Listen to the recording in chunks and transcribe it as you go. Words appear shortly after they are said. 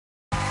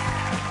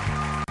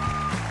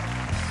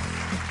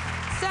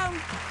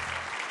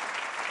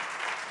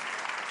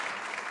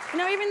You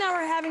know, even though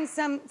we're having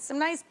some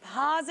nice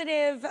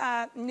positive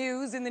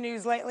news in the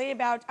news lately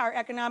about our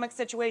economic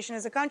situation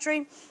as a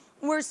country,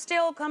 we're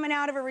still coming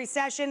out of a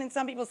recession, and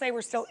some people say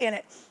we're still in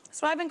it.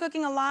 So I've been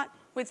cooking a lot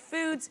with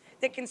foods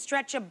that can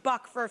stretch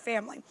 $1 for a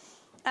family.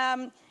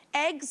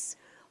 Eggs,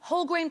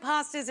 whole grain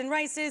pastas and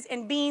rices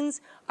and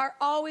beans are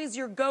always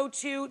your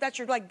go-to. That's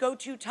your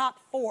go-to top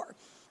 4.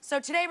 So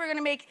today we're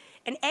gonna make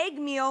an egg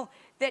meal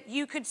that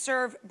you could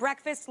serve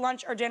breakfast,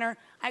 lunch, or dinner.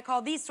 I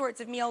call these sorts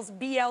of meals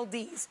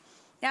BLDs.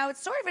 Now,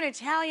 it's sort of an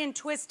Italian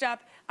twist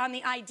up on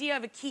the idea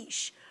of a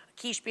quiche. A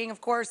quiche being,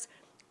 of course,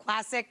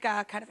 classic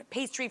kind of a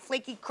pastry,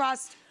 flaky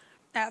crust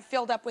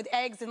filled up with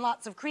eggs and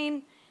lots of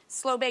cream,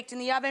 slow baked in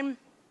the oven.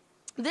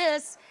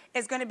 This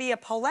is going to be a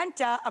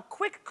polenta, a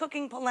quick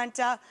cooking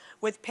polenta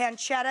with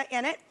pancetta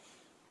in it,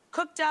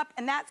 cooked up,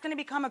 and that's going to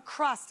become a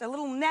crust, a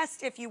little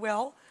nest, if you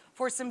will,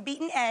 for some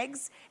beaten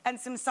eggs and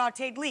some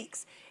sauteed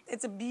leeks.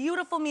 It's a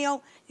beautiful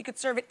meal. You could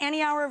serve it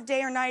any hour of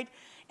day or night.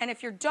 And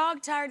if you're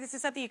dog tired, this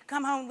is something you can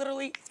come home,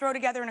 literally throw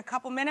together in a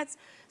couple minutes,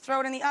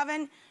 throw it in the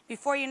oven.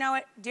 Before you know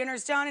it,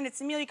 dinner's done, and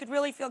it's a meal you could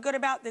really feel good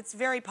about that's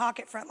very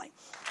pocket friendly.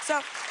 So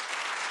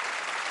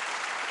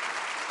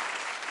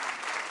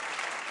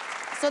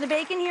the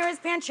bacon here is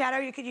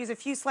pancetta. You could use a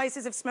few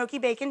slices of smoky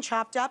bacon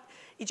chopped up.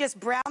 You just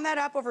brown that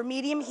up over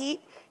medium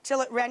heat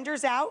till it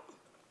renders out.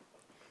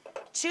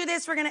 To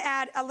this, we're going to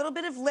add a little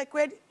bit of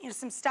liquid,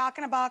 some stock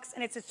in a box,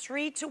 and it's a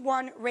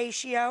 3-to-1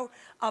 ratio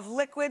of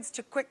liquids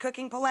to quick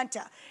cooking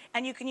polenta.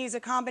 And you can use a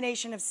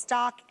combination of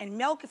stock and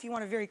milk if you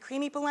want a very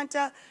creamy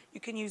polenta.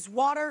 You can use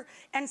water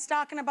and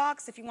stock in a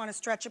box if you want to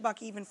stretch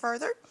 $1 even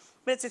further.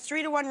 But it's a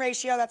 3-to-1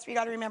 ratio. That's what you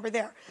got to remember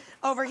there.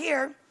 Over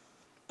here,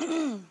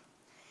 in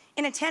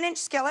a 10-inch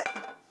skillet,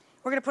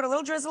 we're going to put a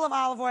little drizzle of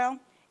olive oil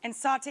and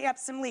saute up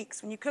some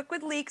leeks. When you cook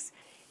with leeks,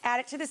 add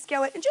it to the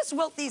skillet and just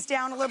wilt these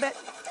down a little bit.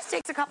 Just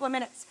takes a couple of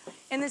minutes.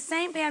 In the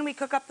same pan we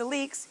cook up the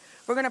leeks,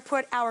 we're going to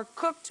put our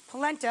cooked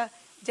polenta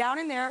down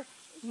in there,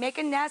 make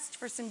a nest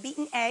for some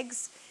beaten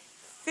eggs,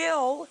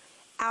 fill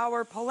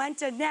our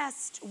polenta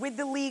nest with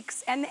the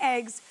leeks and the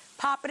eggs,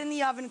 pop it in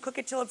the oven, cook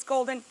it till it's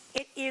golden.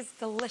 It is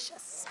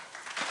delicious.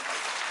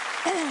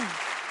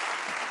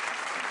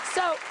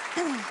 So,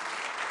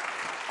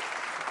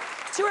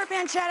 to our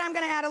pancetta, I'm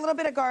going to add a little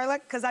bit of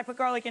garlic because I put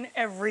garlic in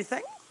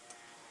everything.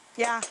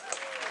 Yeah.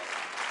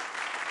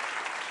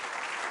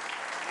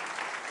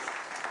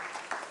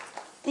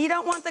 You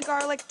don't want the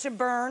garlic to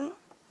burn,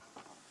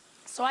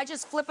 so I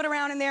just flip it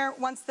around in there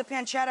once the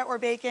pancetta or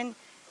bacon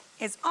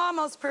is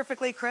almost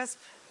perfectly crisp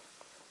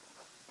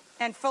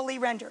and fully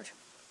rendered.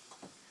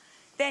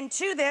 Then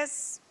to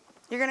this,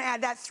 you're going to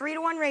add that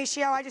 3-to-1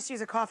 ratio. I just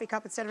use a coffee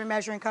cup instead of a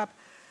measuring cup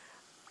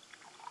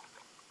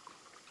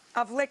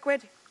of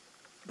liquid.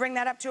 Bring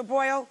that up to a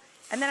boil,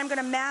 and then I'm going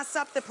to mass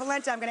up the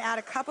polenta. I'm going to add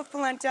a cup of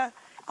polenta.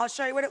 I'll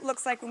show you what it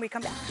looks like when we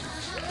come back.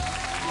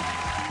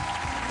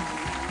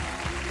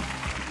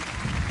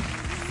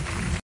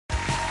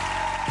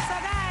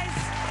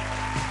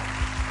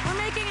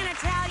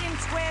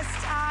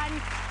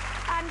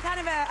 On kind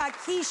of a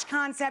quiche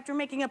concept. We're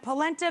making a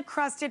polenta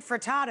crusted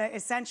frittata,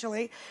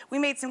 essentially. We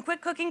made some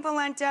quick cooking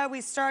polenta.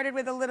 We started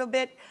with a little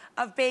bit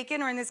of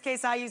bacon, or in this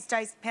case, I used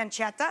diced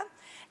pancetta.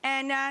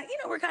 And,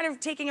 we're kind of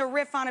taking a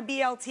riff on a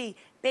BLT,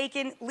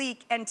 bacon,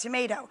 leek, and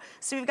tomato.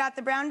 So we've got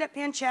the browned up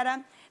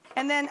pancetta.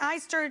 And then I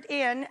stirred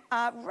in,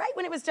 right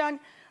when it was done,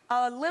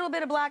 a little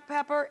bit of black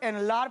pepper and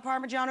a lot of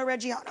Parmigiano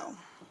Reggiano.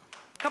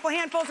 A couple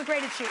handfuls of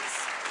grated cheese.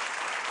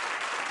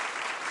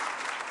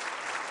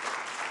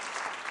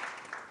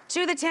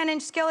 To the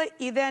 10-inch skillet,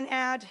 you then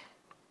add,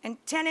 and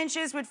 10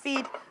 inches would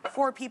feed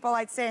 4 people,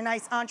 I'd say a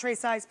nice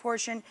entree-sized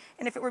portion.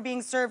 And if it were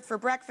being served for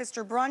breakfast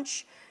or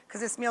brunch,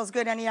 because this meal's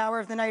good any hour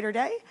of the night or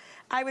day,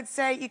 I would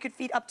say you could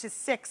feed up to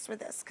 6 with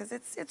this, because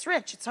it's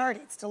rich, it's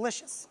hearty, it's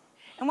delicious.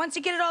 And once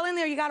you get it all in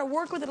there, you got to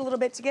work with it a little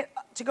bit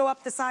to go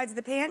up the sides of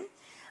the pan.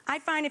 I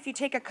find if you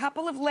take a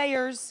couple of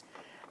layers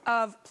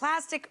of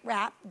plastic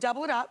wrap,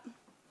 double it up,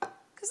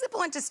 because the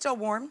polenta's still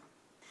warm.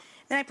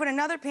 Then I put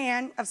another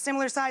pan of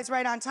similar size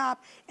right on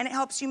top, and it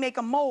helps you make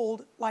a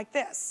mold like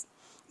this.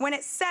 When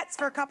it sets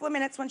for a couple of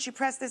minutes, once you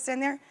press this in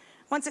there,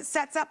 once it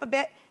sets up a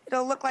bit,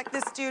 it'll look like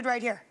this dude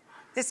right here.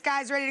 This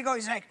guy's ready to go.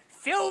 He's like,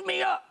 fill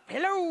me up,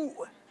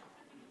 hello.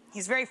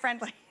 He's very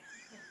friendly.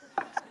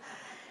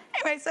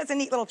 Anyway, so that's a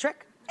neat little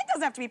trick. It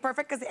doesn't have to be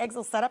perfect because the eggs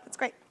will set up. It's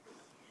great.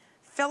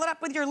 Fill it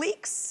up with your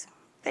leeks.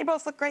 They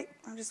both look great.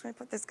 I'm just going to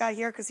put this guy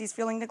here because he's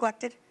feeling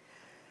neglected.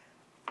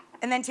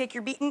 And then take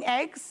your beaten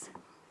eggs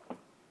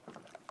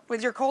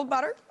with your cold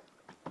butter.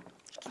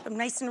 Keep them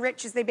nice and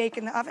rich as they bake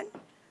in the oven.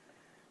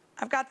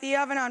 I've got the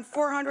oven on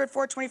 400,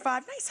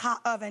 425, nice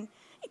hot oven.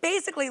 You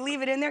basically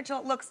leave it in there till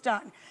it looks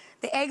done.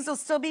 The eggs will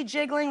still be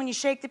jiggling when you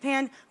shake the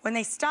pan. When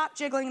they stop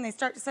jiggling and they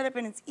start to set up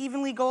and it's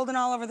evenly golden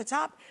all over the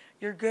top,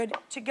 you're good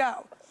to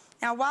go.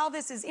 Now, while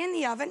this is in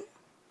the oven,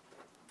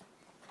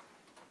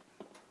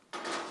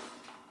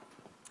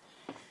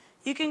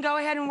 you can go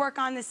ahead and work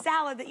on the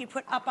salad that you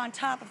put up on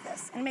top of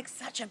this and make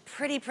such a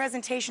pretty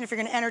presentation if you're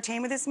gonna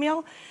entertain with this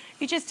meal.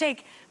 You just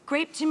take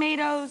grape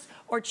tomatoes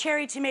or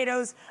cherry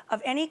tomatoes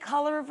of any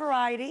color or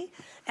variety,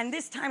 and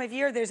this time of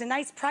year, there's a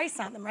nice price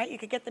on them, right? You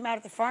could get them out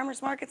at the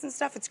farmers markets and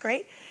stuff, it's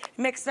great.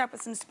 Mix it up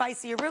with some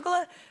spicy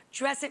arugula,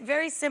 dress it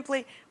very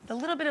simply with a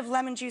little bit of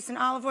lemon juice and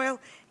olive oil.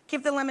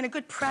 Give the lemon a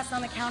good press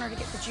on the counter to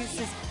get the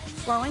juices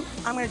flowing.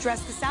 I'm gonna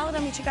dress the salad.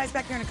 I'll meet you guys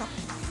back here in a couple.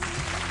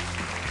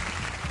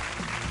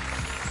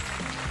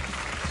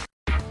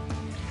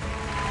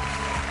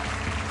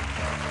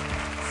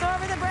 So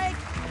over the break,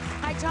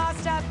 I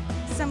tossed up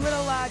some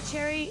little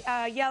cherry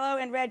yellow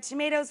and red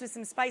tomatoes with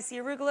some spicy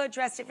arugula,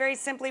 dressed it very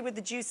simply with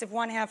the juice of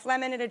 1/2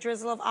 lemon and a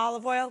drizzle of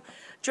olive oil,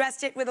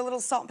 dressed it with a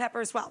little salt and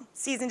pepper as well,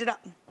 seasoned it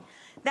up.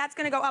 That's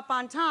gonna go up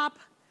on top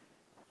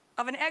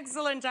of an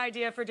excellent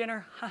idea for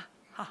dinner.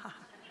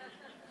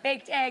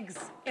 Baked eggs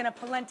in a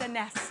polenta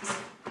nest.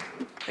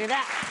 Look at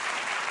that.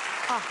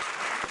 Oh.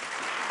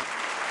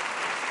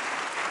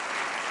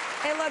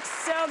 It looks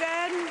so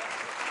good.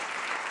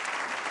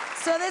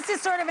 So this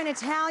is sort of an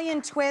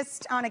Italian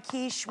twist on a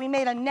quiche. We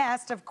made a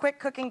nest of quick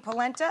cooking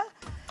polenta,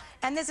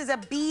 and this is a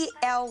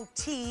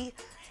BLT.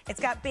 It's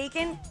got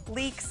bacon,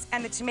 leeks,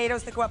 and the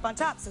tomatoes that go up on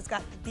top. So it's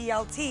got the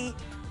BLT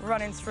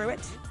running through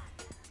it.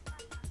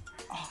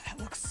 Oh, that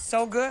looks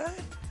so good.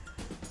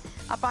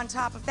 Up on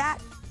top of that,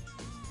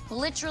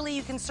 literally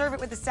you can serve it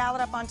with the salad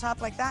up on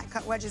top like that,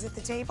 cut wedges at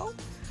the table,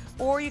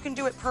 or you can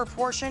do it per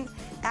portion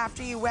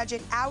after you wedge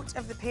it out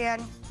of the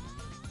pan.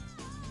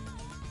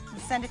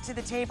 Send it to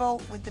the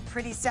table with the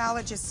pretty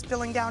salad just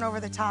spilling down over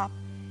the top.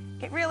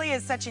 It really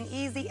is such an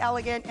easy,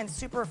 elegant, and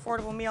super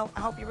affordable meal. I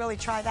hope you really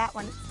try that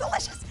one. It's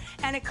delicious.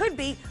 And it could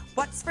be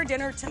what's for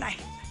dinner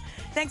tonight.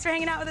 Thanks for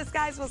hanging out with us,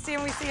 guys. We'll see you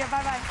when we see you.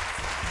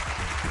 Bye-bye.